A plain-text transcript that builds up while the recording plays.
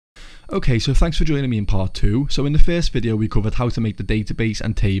Okay, so thanks for joining me in part 2. So in the first video we covered how to make the database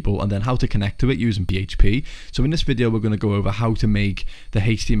and table and then how to connect to it using PHP. So in this video we're going to go over how to make the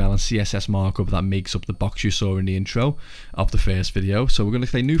HTML and CSS markup that makes up the box you saw in the intro of the first video. So we're going to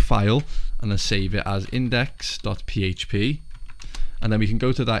create a new file and then save it as index.php. And then we can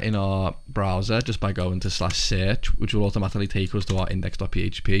go to that in our browser just by going to /search, which will automatically take us to our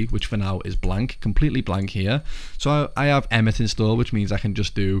index.php, which for now is blank, completely blank here. So I have Emmet installed, which means I can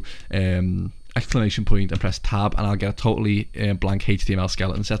just do exclamation point and press tab, and I'll get a totally blank HTML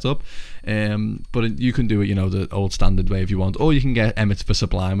skeleton set up. But you can do it, the old standard way if you want, or you can get Emmet for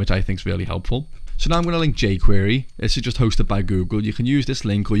Sublime, which I think is really helpful. So now I'm going to link Jquery. This is just hosted by Google. You can use this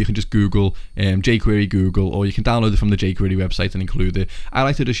link, or you can just Google Jquery Google, or you can download it from the Jquery website and include it. I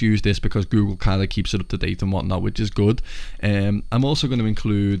like to just use this because Google kind of keeps it up to date and whatnot, which is good. I'm also going to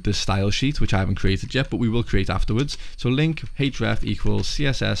include the style sheet, which I haven't created yet, but we will create afterwards. So link href equals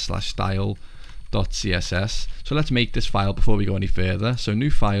css/style.css. So let's make this file before we go any further. So new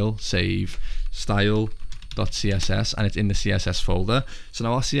file, save, style.css, and it's in the CSS folder. So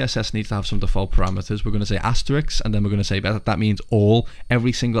now our CSS needs to have some default parameters. We're going to say asterisk, and then we're going to say that means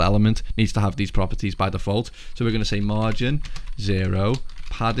every single element needs to have these properties by default. So we're going to say margin 0,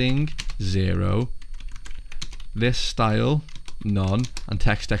 padding 0, this style none, and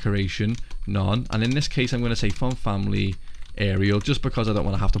text decoration none. And in this case I'm going to say font family Arial, just because I don't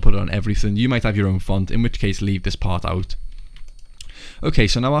want to have to put it on everything. You might have your own font, in which case leave this part out. Okay,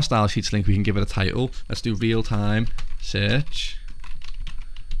 so now our style sheets link, we can give it a title. Let's do real-time search.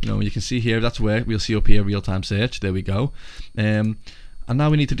 You can see here, that's where we'll see up here, real-time search. There we go. And now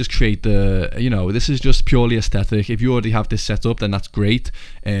we need to just create the, this is just purely aesthetic. If you already have this set up, then that's great.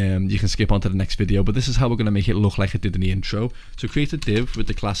 You can skip on to the next video, but this is how we're going to make it look like it did in the intro. So create a div with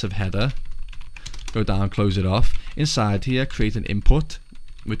the class of header. Go down, close it off. Inside here, create an input,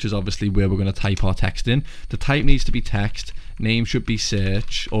 which is obviously where we're going to type our text in. The type needs to be text. Name should be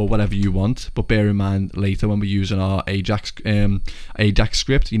search or whatever you want, but bear in mind later when we're using our Ajax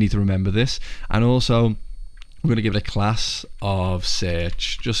script, you need to remember this. And also we're going to give it a class of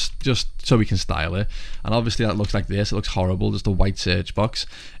search, just so we can style it. And obviously that looks like this. It looks horrible, just a white search box.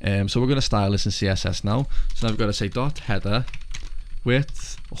 So we're going to style this in CSS now. So now we've got to say dot header,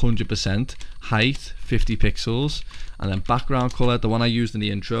 width 100%, height 50 pixels, and then background color, the one I used in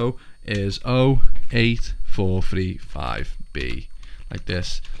the intro, is 08435B, like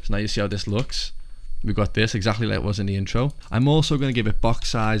this. So now you see how this looks. We've got this exactly like it was in the intro. I'm also going to give it box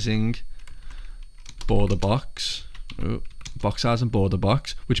sizing, border box, box size and border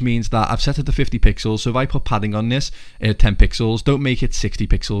box, which means that I've set it to 50 pixels. So if I put padding on this, 10 pixels, don't make it 60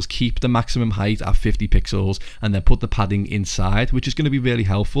 pixels, keep the maximum height at 50 pixels, and then put the padding inside, which is going to be really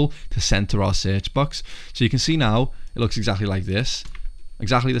helpful to center our search box. So you can see now it looks exactly like this,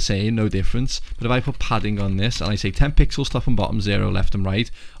 exactly the same, no difference. But if I put padding on this and I say 10 pixels top and bottom, 0 left and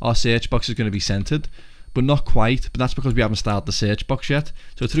right, our search box is going to be centered, but not quite. But that's because we haven't styled the search box yet.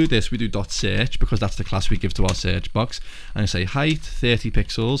 So through this we do .search, because that's the class we give to our search box, and I say height 30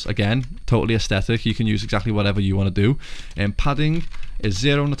 pixels, again totally aesthetic, you can use exactly whatever you want to do. And padding is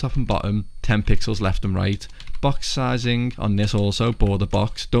 0 on the top and bottom, 10 pixels left and right. Box sizing on this also, border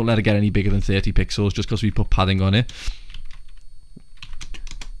box, don't let it get any bigger than 30 pixels just because we put padding on it.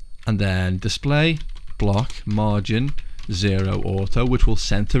 And then display block margin 0 auto, which will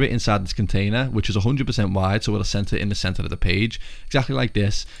center it inside this container, which is 100% wide, so it'll center it in the center of the page, exactly like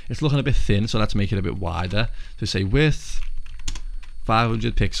this. It's looking a bit thin, so let's make it a bit wider. So say width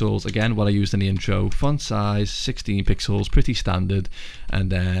 500 pixels, again what I used in the intro. Font size 16 pixels, pretty standard.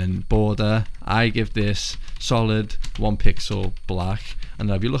 And then border, I give this solid 1 pixel black. And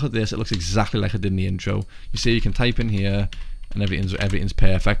now if you look at this, it looks exactly like I did in the intro. You see, you can type in here and everything's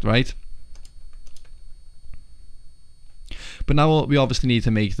perfect, right? But now we obviously need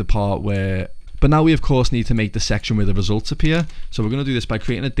to make the part where, now we of course need to make the section where the results appear. So we're going to do this by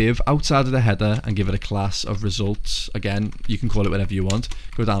creating a div outside of the header and give it a class of results. Again, you can call it whatever you want.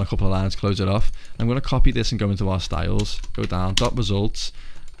 Go down a couple of lines, close it off. I'm going to copy this and go into our styles. Go down, dot results,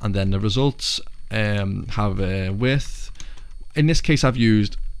 and then the results have a width. In this case I've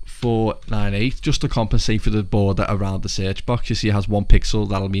used 498 just to compensate for the border around the search box. You see it has 1 pixel,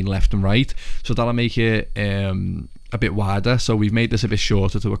 that'll mean left and right, so that'll make it a bit wider. So we've made this a bit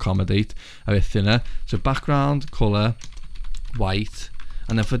shorter to accommodate, a bit thinner. So background color white,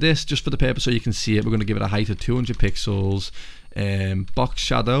 and then for this, just for the purpose so you can see it, we're going to give it a height of 200 pixels. Box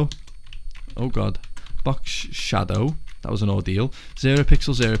shadow, oh god, box shadow, that was an ordeal. 0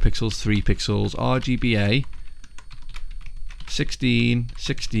 pixels, 0 pixels, 3 pixels. RGBA 16,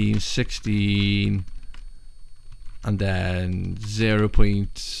 16, 16, and then 0.3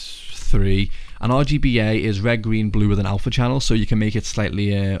 3, and RGBA is red, green, blue with an alpha channel, so you can make it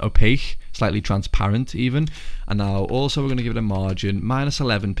slightly opaque, slightly transparent even. And now also we're going to give it a margin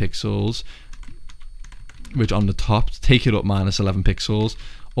 -11 pixels, which on the top, take it up -11 pixels.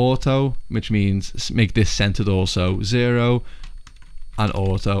 Auto, which means make this centered also, 0 and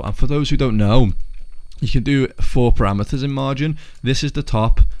auto. And for those who don't know, you can do 4 parameters in margin. This is the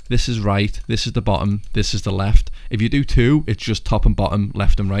top, this is right, this is the bottom, this is the left. If you do 2, it's just top and bottom,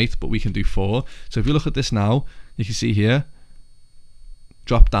 left and right, but we can do 4. So if you look at this now, you can see here,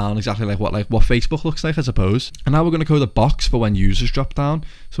 drop down exactly like what Facebook looks like, I suppose. And now we're going to code a box for when users drop down.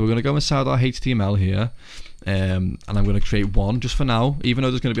 So we're going to go inside our HTML here, and I'm going to create one just for now. Even though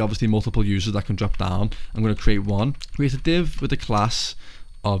there's going to be obviously multiple users that can drop down, I'm going to create one. Create a div with the class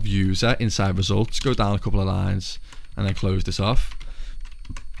of user inside results. Go down a couple of lines and then close this off.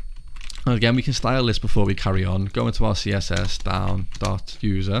 And again, we can style this before we carry on. Go into our CSS, down dot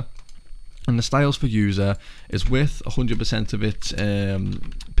user. And the styles for user is width 100% of its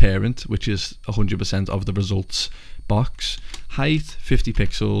parent, which is 100% of the results box. Height 50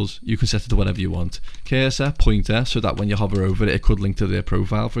 pixels, you can set it to whatever you want. Cursor, pointer, so that when you hover over it, it could link to their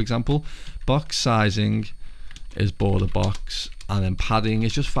profile, for example. Box sizing is border box, and then padding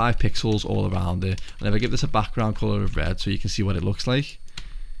is just 5 pixels all around it. And if I give this a background color of red so you can see what it looks like,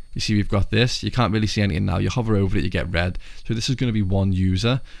 you see we've got this. You can't really see anything now. You hover over it, you get red. So this is going to be one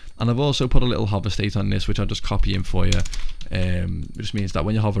user. And I've also put a little hover state on this, which I'll just copy in for you. It just means that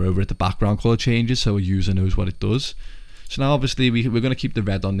when you hover over it, the background color changes, so a user knows what it does. So now obviously we're going to keep the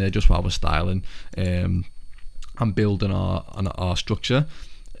red on there just while we're styling and building our structure.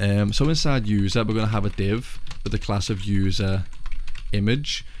 So inside user, we're going to have a div with the class of user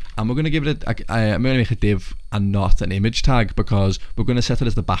image. And we're going to give it I'm going to make a div and not an image tag, because we're going to set it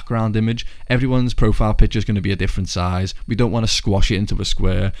as the background image. Everyone's profile picture is going to be a different size. We don't want to squash it into a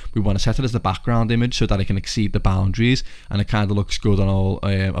square. We want to set it as the background image so that it can exceed the boundaries and it kind of looks good on all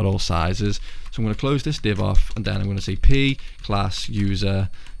at all sizes. So I'm going to close this div off, and then I'm going to say p class user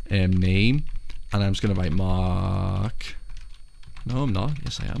name, and I'm just going to write Mark. No, I'm not.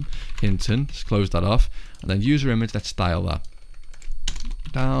 Yes, I am. Hinton. Let's close that off, and then user image. Let's style that.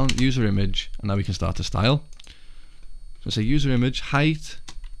 Down user image, and now we can start to style. So say user image height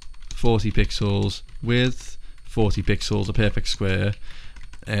 40 pixels, width 40 pixels, a perfect square.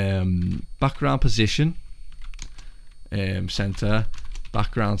 Background position, center,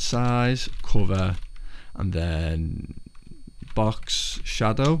 background size, cover, and then box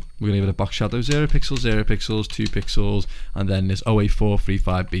shadow. We're gonna give it a box shadow 0 pixels, 0 pixels, 2 pixels, and then this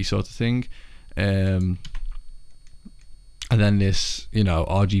 08435B sort of thing. And then this,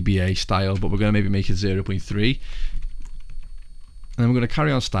 RGBA style, but we're going to maybe make it 0.3. And then we're going to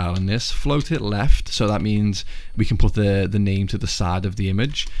carry on styling this. Float it left, so that means we can put the name to the side of the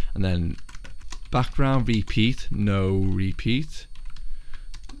image. And then background repeat, no repeat.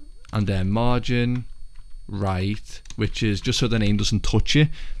 And then margin right, which is just so the name doesn't touch it,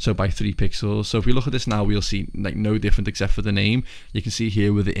 so by 3 pixels. So if we look at this now, we'll see like no different except for the name. You can see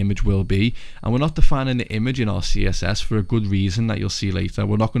here where the image will be, and we're not defining the image in our CSS for a good reason that you'll see later.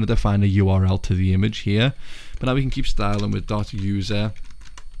 We're not going to define a URL to the image here, but now we can keep styling with .user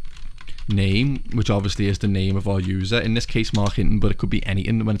name, which obviously is the name of our user, in this case Mark Hinton, but it could be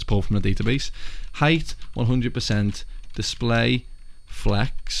anything when it's pulled from the database. Height 100%, display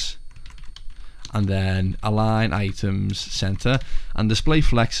flex, and then align items center. And display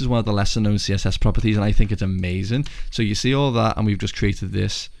flex is one of the lesser known CSS properties, and I think it's amazing. So you see all that, and we've just created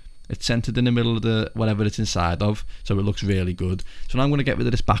this. It's centered in the middle of the whatever it's inside of, so it looks really good. So now I'm going to get rid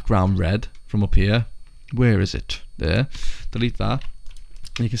of this background red from up here. Where is it? There. Delete that.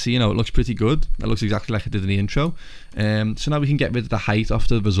 And you can see, it looks pretty good. It looks exactly like it did in the intro. So now we can get rid of the height of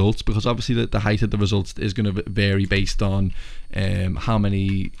the results, because obviously the height of the results is going to vary based on how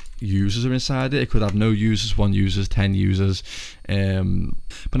many users are inside it. It could have no users, 1 user, 10 users.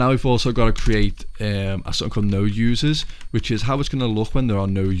 But now we've also got to create something called no users, which is how it's going to look when there are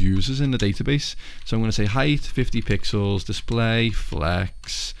no users in the database. So I'm going to say height 50 pixels, display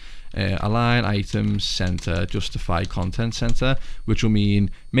flex, align items center, justify content center, which will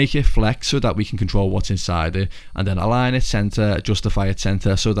mean make it flex so that we can control what's inside it, and then align it center, justify it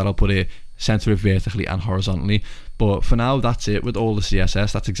center, so that I'll put it center it vertically and horizontally. But for now, that's it with all the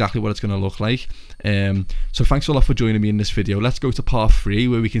CSS. That's exactly what it's going to look like. So thanks a lot for joining me in this video. Let's go to part 3,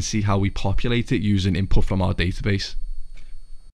 where we can see how we populate it using input from our database.